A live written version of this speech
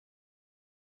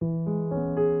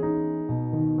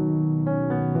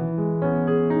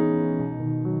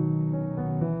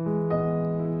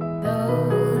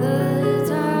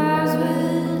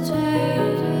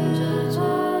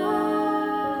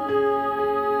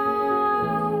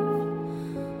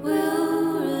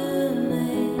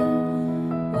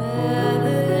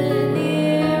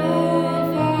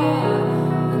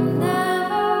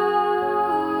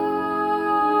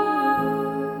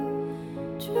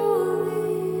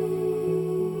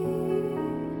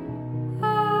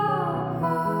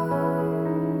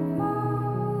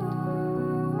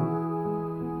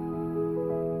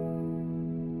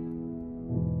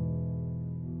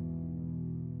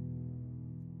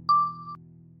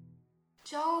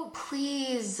Joe,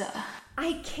 please.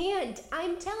 I can't.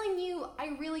 I'm telling you, I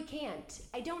really can't.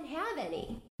 I don't have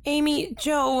any. Amy,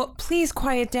 Joe, please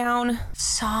quiet down.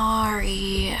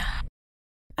 Sorry.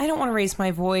 I don't want to raise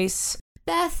my voice.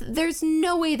 Beth, there's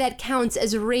no way that counts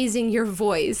as raising your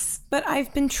voice. But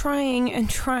I've been trying and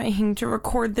trying to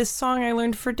record this song I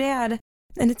learned for Dad,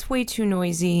 and it's way too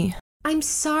noisy. I'm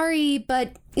sorry,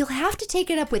 but you'll have to take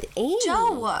it up with Amy.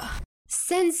 Joe!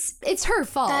 Since it's her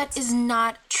fault. That is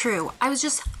not true. I was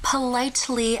just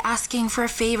politely asking for a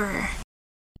favor.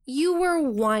 You were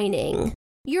whining.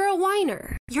 You're a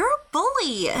whiner. You're a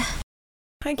bully.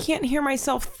 I can't hear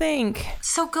myself think.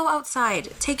 So go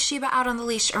outside. Take Sheba out on the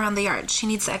leash around the yard. She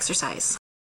needs to exercise.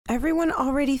 Everyone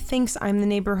already thinks I'm the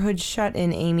neighborhood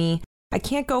shut-in, Amy. I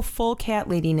can't go full cat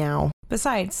lady now.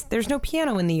 Besides, there's no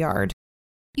piano in the yard.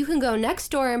 You can go next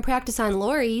door and practice on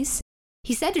Lori's.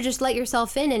 He said to just let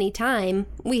yourself in any time.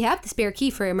 We have the spare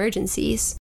key for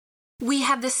emergencies. We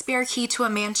have the spare key to a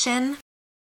mansion?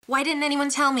 Why didn't anyone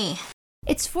tell me?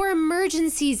 It's for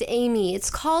emergencies, Amy.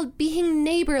 It's called being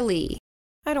neighborly.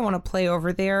 I don't want to play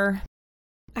over there.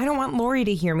 I don't want Lori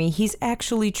to hear me. He's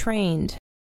actually trained.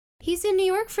 He's in New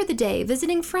York for the day,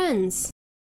 visiting friends.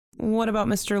 What about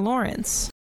Mr.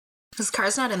 Lawrence? His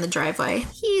car's not in the driveway.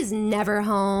 He's never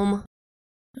home.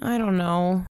 I don't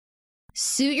know.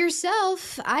 Suit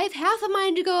yourself. I've half a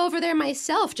mind to go over there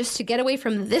myself just to get away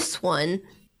from this one.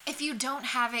 If you don't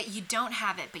have it, you don't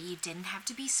have it, but you didn't have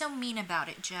to be so mean about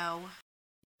it, Joe.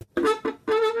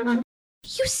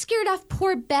 You scared off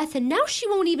poor Beth, and now she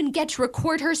won't even get to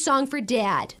record her song for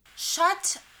Dad.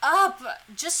 Shut up!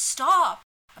 Just stop!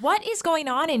 What is going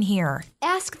on in here?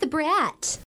 Ask the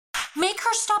brat. Make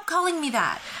her stop calling me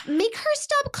that! Make her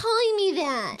stop calling me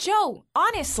that. Joe,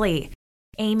 honestly.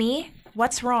 Amy,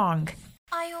 what's wrong?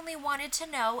 I only wanted to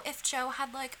know if Joe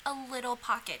had like a little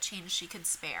pocket change she could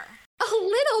spare. A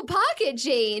little pocket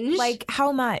change? Like,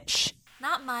 how much?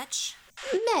 Not much.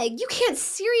 Meg, you can't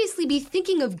seriously be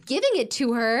thinking of giving it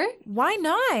to her. Why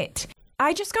not?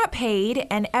 I just got paid,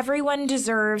 and everyone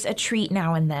deserves a treat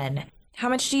now and then. How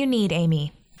much do you need,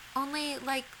 Amy? Only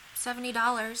like $70.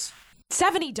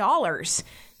 $70?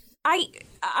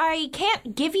 I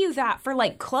can't give you that for,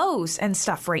 like, clothes and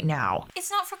stuff right now.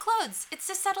 It's not for clothes. It's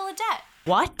to settle a debt.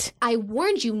 What? I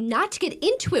warned you not to get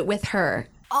into it with her.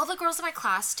 All the girls in my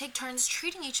class take turns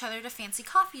treating each other to fancy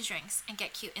coffee drinks and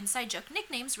get cute inside joke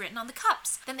nicknames written on the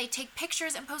cups. Then they take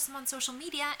pictures and post them on social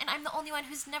media, and I'm the only one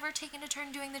who's never taken a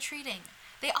turn doing the treating.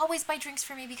 They always buy drinks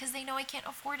for me because they know I can't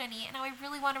afford any, and now I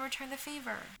really want to return the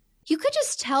favor. You could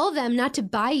just tell them not to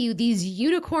buy you these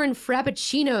unicorn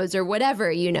frappuccinos or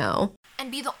whatever, you know.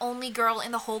 And be the only girl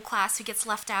in the whole class who gets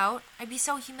left out? I'd be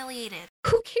so humiliated.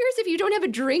 Who cares if you don't have a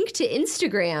drink to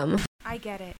Instagram? I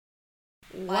get it.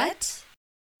 What?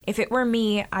 If it were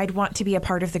me, I'd want to be a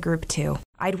part of the group too.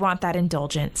 I'd want that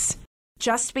indulgence.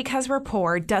 Just because we're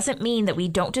poor doesn't mean that we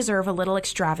don't deserve a little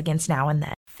extravagance now and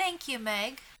then. Thank you,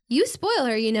 Meg. You spoil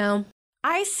her, you know.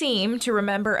 I seem to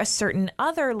remember a certain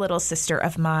other little sister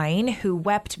of mine who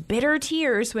wept bitter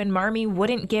tears when Marmee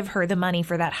wouldn't give her the money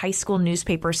for that high school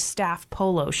newspaper staff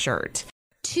polo shirt.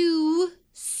 Too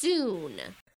soon.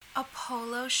 A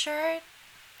polo shirt?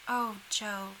 Oh,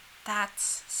 Joe,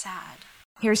 that's sad.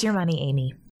 Here's your money,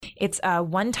 Amy. It's a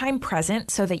one-time present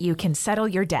so that you can settle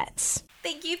your debts.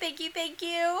 Thank you, thank you, thank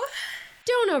you.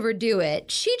 Don't overdo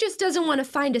it. She just doesn't want to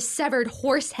find a severed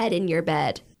horse head in your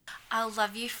bed. I'll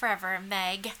love you forever,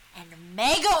 Meg, and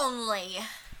Meg only.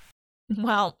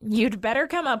 Well, you'd better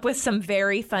come up with some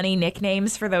very funny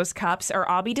nicknames for those cups, or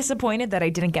I'll be disappointed that I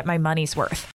didn't get my money's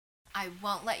worth. I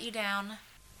won't let you down.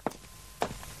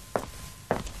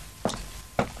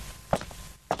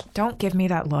 Don't give me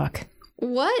that look.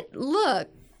 What? Look,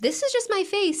 this is just my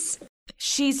face.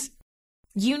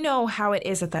 You know how it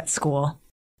is at that school.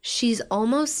 She's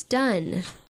almost done.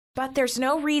 But there's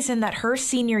no reason that her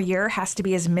senior year has to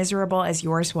be as miserable as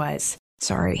yours was.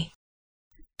 Sorry.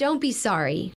 Don't be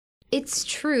sorry. It's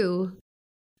true.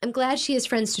 I'm glad she has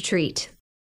friends to treat.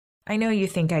 I know you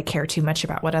think I care too much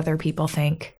about what other people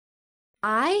think.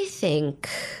 I think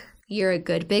you're a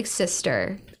good big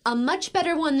sister. A much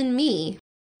better one than me.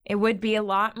 It would be a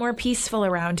lot more peaceful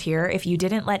around here if you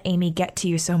didn't let Amy get to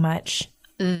you so much.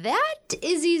 That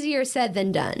is easier said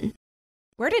than done.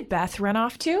 Where did Beth run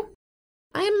off to?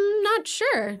 I'm not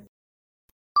sure.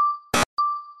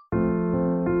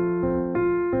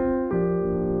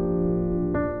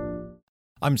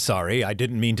 I'm sorry, I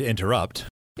didn't mean to interrupt.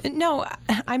 No,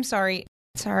 I'm sorry.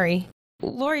 Sorry.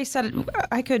 Lori said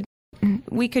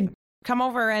we could come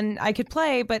over and I could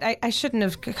play, but I shouldn't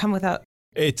have come without...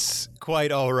 It's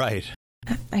quite all right.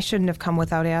 I shouldn't have come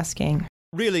without asking.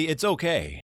 Really, it's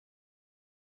okay.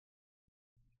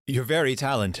 You're very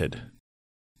talented.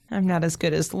 I'm not as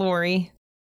good as Lori.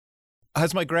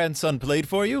 Has my grandson played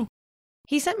for you?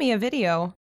 He sent me a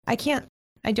video. I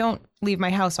don't leave my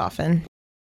house often.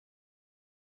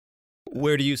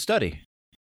 Where do you study?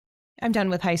 I'm done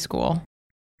with high school.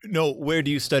 No, where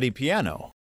do you study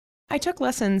piano? I took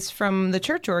lessons from the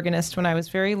church organist when I was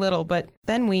very little, but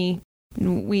then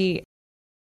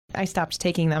I stopped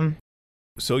taking them.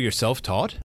 So you're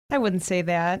self-taught? I wouldn't say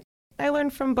that. I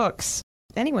learned from books.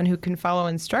 Anyone who can follow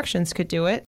instructions could do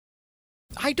it.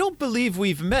 I don't believe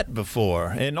we've met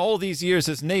before in all these years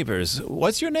as neighbors.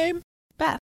 What's your name?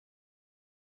 Beth.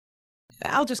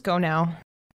 I'll just go now.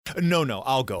 No,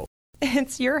 I'll go.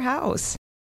 It's your house.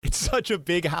 It's such a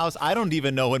big house, I don't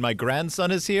even know when my grandson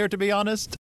is here, to be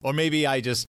honest. Or maybe I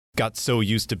just got so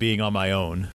used to being on my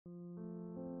own.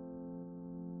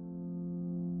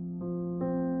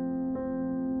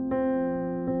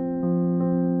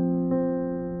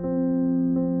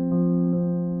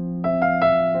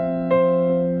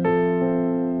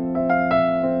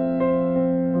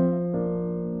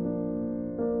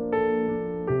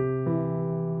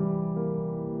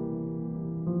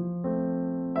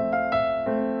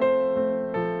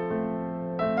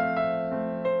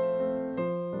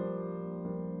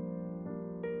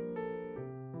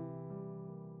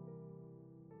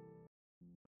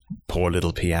 Poor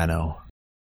little piano.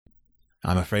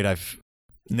 I'm afraid I've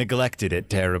neglected it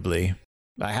terribly.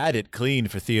 I had it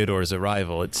cleaned for Theodore's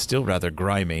arrival. It's still rather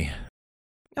grimy.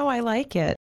 Oh, I like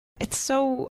it. It's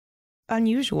so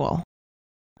unusual.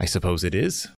 I suppose it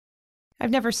is. I've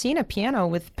never seen a piano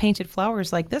with painted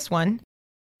flowers like this one.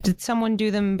 Did someone do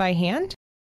them by hand?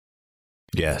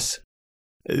 Yes.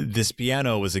 This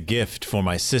piano was a gift for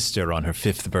my sister on her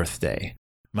 5th birthday.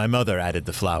 My mother added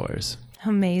the flowers.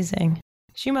 Amazing.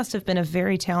 She must have been a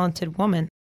very talented woman.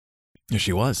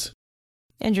 She was.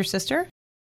 And your sister?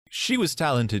 She was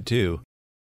talented too.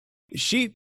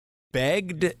 She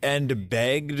begged and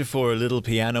begged for a little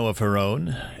piano of her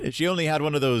own. She only had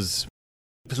one of those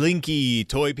plinky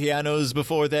toy pianos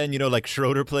before then, like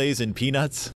Schroeder plays in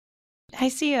Peanuts. I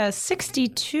see a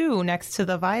 62 next to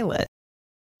the violet.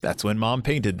 That's when Mom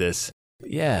painted this.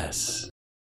 Yes.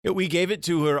 We gave it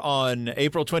to her on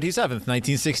April 27th,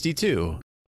 1962.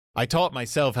 I taught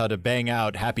myself how to bang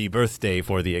out Happy Birthday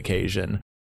for the occasion.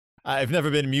 I've never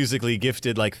been musically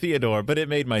gifted like Theodore, but it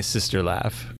made my sister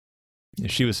laugh.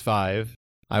 She was 5.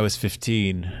 I was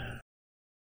 15.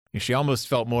 She almost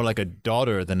felt more like a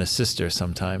daughter than a sister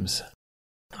sometimes.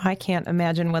 I can't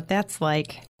imagine what that's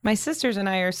like. My sisters and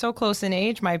I are so close in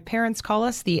age, my parents call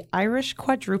us the Irish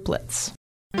quadruplets.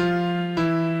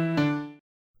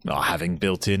 Having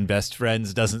built-in best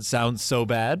friends doesn't sound so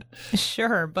bad.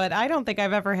 Sure, but I don't think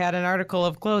I've ever had an article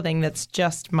of clothing that's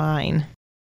just mine.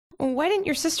 Why didn't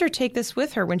your sister take this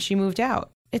with her when she moved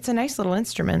out? It's a nice little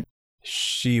instrument.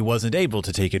 She wasn't able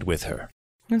to take it with her.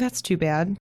 That's too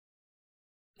bad.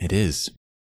 It is.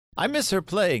 I miss her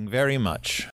playing very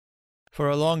much. For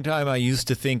a long time, I used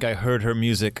to think I heard her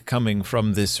music coming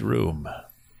from this room,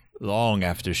 long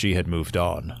after she had moved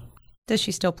on. Does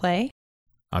she still play?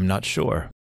 I'm not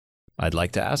sure. I'd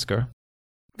like to ask her.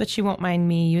 But she won't mind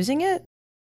me using it?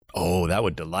 Oh, that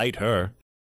would delight her.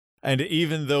 And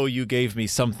even though you gave me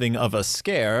something of a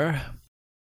scare,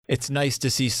 it's nice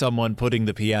to see someone putting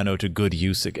the piano to good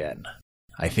use again.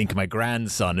 I think my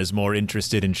grandson is more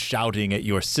interested in shouting at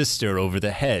your sister over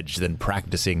the hedge than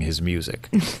practicing his music.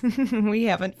 We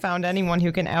haven't found anyone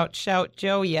who can outshout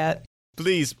Joe yet.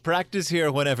 Please, practice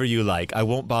here whenever you like. I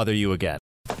won't bother you again.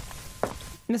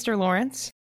 Mr.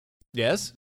 Lawrence?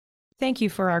 Yes? Thank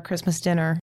you for our Christmas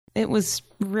dinner. It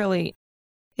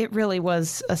really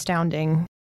was astounding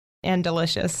and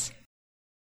delicious.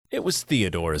 It was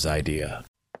Theodore's idea.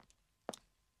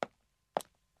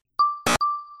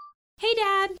 Hey,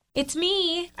 Dad. It's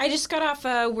me. I just got off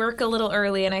work a little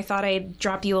early and I thought I'd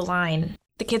drop you a line.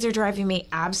 The kids are driving me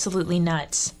absolutely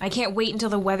nuts. I can't wait until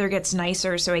the weather gets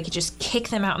nicer so I could just kick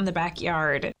them out in the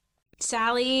backyard.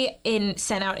 Sally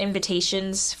sent out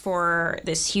invitations for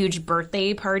this huge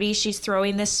birthday party she's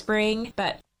throwing this spring,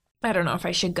 but I don't know if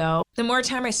I should go. The more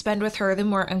time I spend with her, the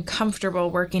more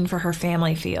uncomfortable working for her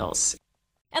family feels.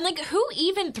 And who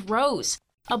even throws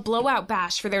a blowout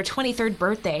bash for their 23rd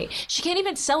birthday? She can't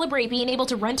even celebrate being able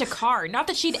to rent a car. Not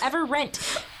that she'd ever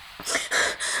rent.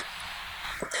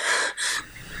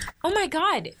 Oh my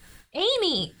God.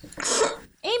 Amy!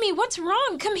 Amy, what's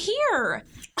wrong? Come here.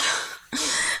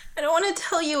 I don't want to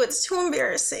tell you. It's too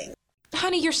embarrassing.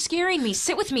 Honey, you're scaring me.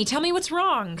 Sit with me. Tell me what's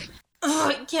wrong.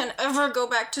 I can't ever go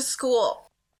back to school.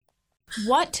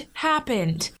 What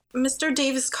happened? Mr.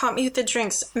 Davis caught me with the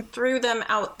drinks and threw them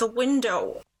out the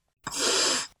window.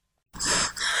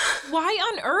 Why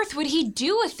on earth would he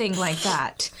do a thing like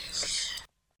that?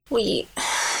 We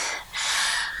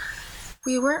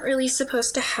weren't really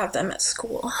supposed to have them at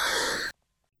school.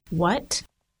 What?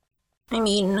 I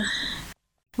mean,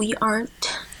 we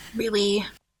aren't really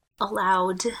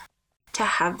allowed to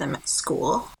have them at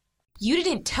school. You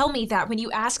didn't tell me that when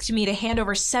you asked me to hand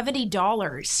over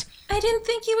 $70. I didn't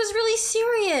think he was really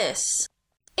serious.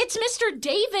 It's Mr.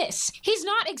 Davis. He's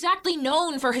not exactly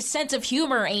known for his sense of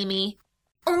humor, Amy.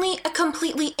 Only a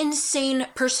completely insane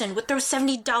person would throw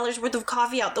 $70 worth of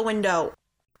coffee out the window.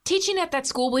 Teaching at that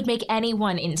school would make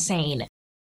anyone insane.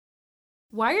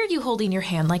 Why are you holding your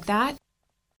hand like that?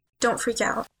 Don't freak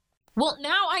out. Well,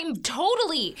 now I'm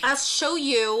totally... I'll show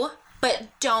you, but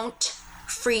don't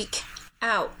freak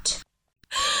out.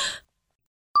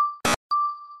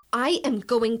 I am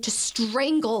going to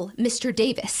strangle Mr.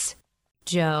 Davis.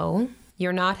 Joe,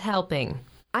 you're not helping.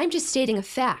 I'm just stating a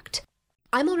fact.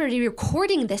 I'm already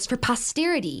recording this for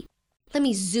posterity. Let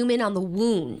me zoom in on the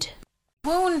wound.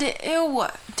 Wound, ew.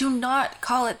 Do not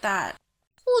call it that.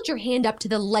 Hold your hand up to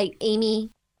the light, Amy.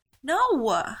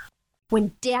 No.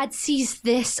 When Dad sees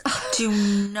this... Do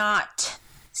not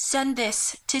send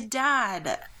this to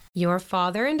Dad. Your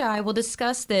father and I will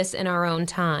discuss this in our own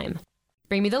time.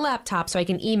 Bring me the laptop so I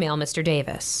can email Mr.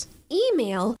 Davis.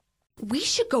 Email? We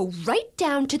should go right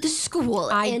down to the school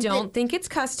I don't think it's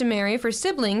customary for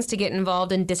siblings to get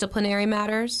involved in disciplinary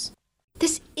matters.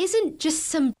 This isn't just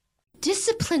some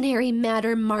disciplinary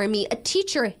matter, Marmee. A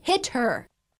teacher hit her.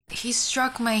 He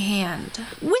struck my hand.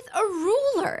 With a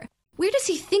ruler. Where does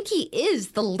he think he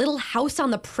is? The little house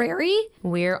on the prairie?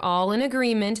 We're all in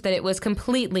agreement that it was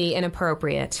completely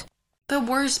inappropriate. The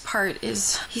worst part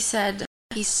is, he said,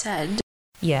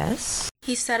 Yes?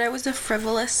 he said I was a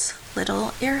frivolous little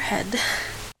airhead.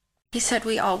 He said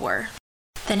we all were.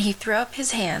 Then he threw up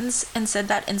his hands and said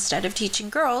that instead of teaching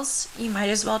girls, you might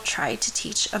as well try to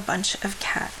teach a bunch of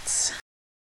cats.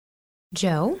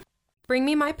 Joe, bring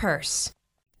me my purse.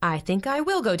 I think I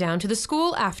will go down to the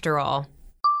school after all.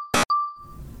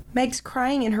 Meg's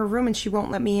crying in her room and she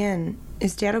won't let me in.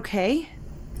 Is Dad okay?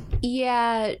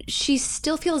 Yeah, she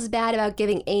still feels bad about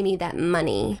giving Amy that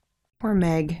money. Poor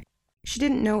Meg. She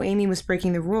didn't know Amy was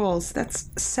breaking the rules. That's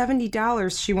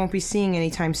 $70 she won't be seeing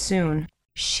anytime soon.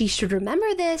 She should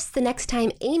remember this the next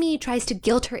time Amy tries to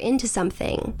guilt her into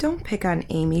something. Don't pick on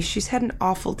Amy. She's had an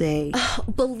awful day.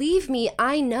 Believe me,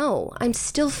 I know. I'm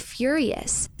still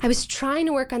furious. I was trying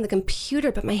to work on the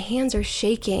computer, but my hands are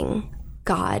shaking.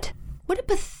 God. What a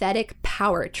pathetic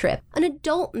power trip. An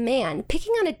adult man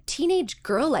picking on a teenage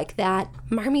girl like that.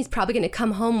 Marmee's probably going to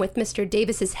come home with Mr.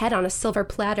 Davis's head on a silver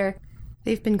platter.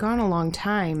 They've been gone a long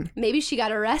time. Maybe she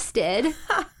got arrested.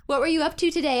 What were you up to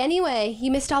today anyway?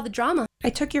 You missed all the drama. I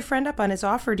took your friend up on his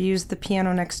offer to use the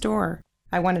piano next door.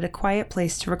 I wanted a quiet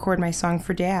place to record my song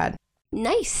for Dad.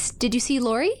 Nice. Did you see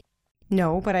Lori?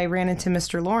 No, but I ran into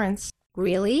Mr. Lawrence.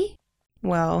 Really?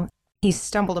 Well, he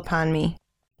stumbled upon me.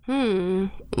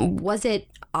 Was it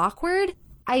awkward?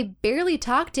 I barely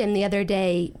talked to him the other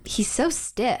day. He's so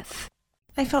stiff.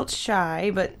 I felt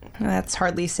shy, but that's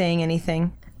hardly saying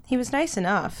anything. He was nice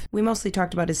enough. We mostly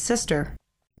talked about his sister.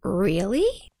 Really?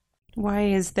 Why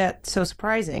is that so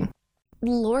surprising?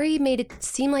 Lori made it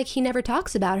seem like he never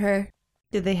talks about her.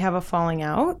 Did they have a falling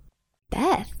out?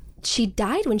 Beth, she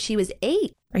died when she was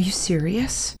 8. Are you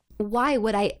serious? Why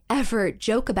would I ever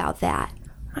joke about that?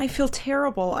 I feel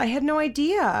terrible. I had no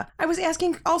idea. I was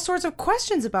asking all sorts of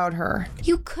questions about her.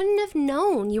 You couldn't have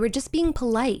known. You were just being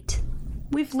polite.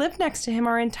 We've lived next to him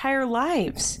our entire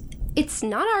lives. It's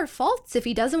not our faults if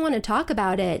he doesn't want to talk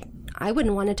about it. I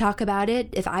wouldn't want to talk about it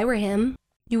if I were him.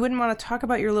 You wouldn't want to talk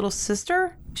about your little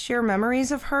sister? Share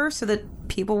memories of her so that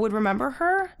people would remember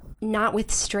her? Not with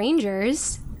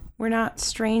strangers. We're not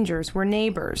strangers. We're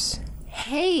neighbors.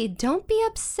 Hey, don't be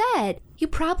upset. You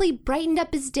probably brightened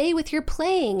up his day with your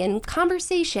playing and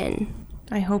conversation.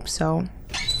 I hope so.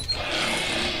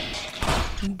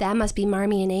 That must be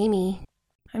Marmee and Amy.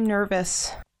 I'm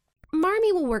nervous.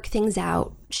 Marmee will work things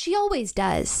out. She always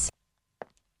does.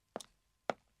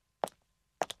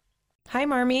 Hi,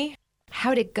 Marmee.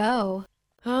 How'd it go?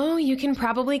 Oh, you can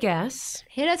probably guess.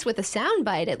 Hit us with a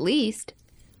soundbite at least.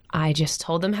 I just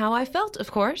told them how I felt,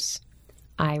 of course.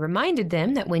 I reminded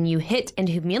them that when you hit and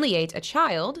humiliate a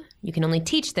child, you can only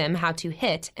teach them how to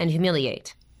hit and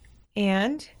humiliate.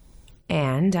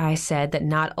 And I said that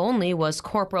not only was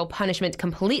corporal punishment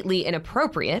completely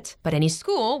inappropriate, but any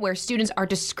school where students are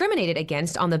discriminated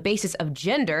against on the basis of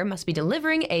gender must be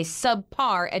delivering a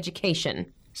subpar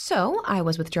education. So I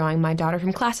was withdrawing my daughter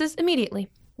from classes immediately.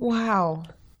 wow.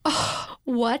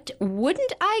 What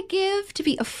wouldn't I give to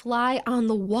be a fly on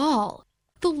the wall?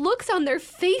 The looks on their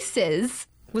faces.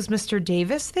 Was Mr.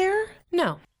 Davis there?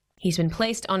 No. He's been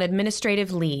placed on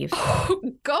administrative leave.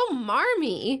 Go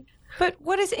Marmee! But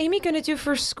what is Amy going to do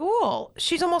for school?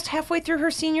 She's almost halfway through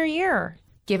her senior year.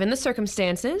 Given the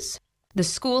circumstances, the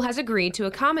school has agreed to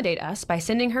accommodate us by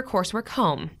sending her coursework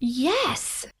home.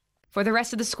 Yes! For the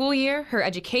rest of the school year, her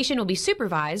education will be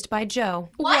supervised by Joe.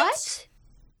 What?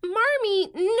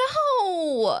 Marmee,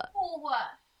 no! Oh,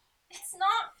 it's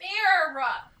not fair.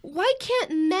 Why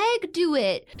can't Meg do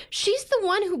it? She's the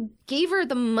one who gave her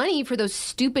the money for those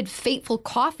stupid fateful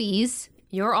coffees.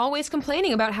 You're always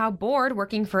complaining about how bored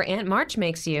working for Aunt March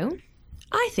makes you.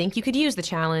 I think you could use the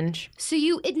challenge. So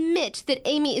you admit that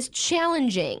Amy is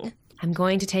challenging. I'm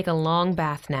going to take a long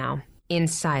bath now, in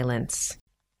silence.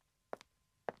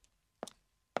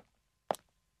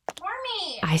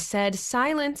 Marmee! I said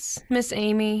silence, Miss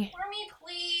Amy. Marmee,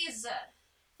 please.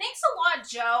 Thanks a lot,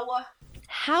 Joe.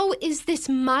 How is this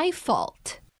my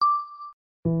fault?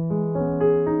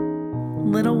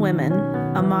 Little Women,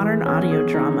 a modern audio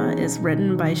drama, is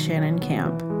written by Shannon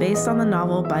Camp, based on the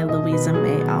novel by Louisa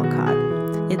May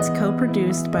Alcott. It's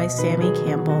co-produced by Sammy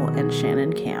Campbell and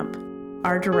Shannon Camp.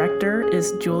 Our director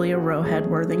is Julia Rohead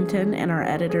Worthington, and our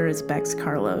editor is Bex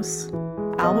Carlos.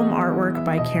 Album artwork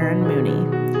by Karen Mooney.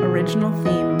 Original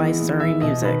theme by Surrey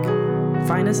Music.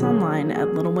 Find us online at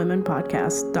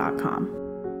littlewomenpodcast.com.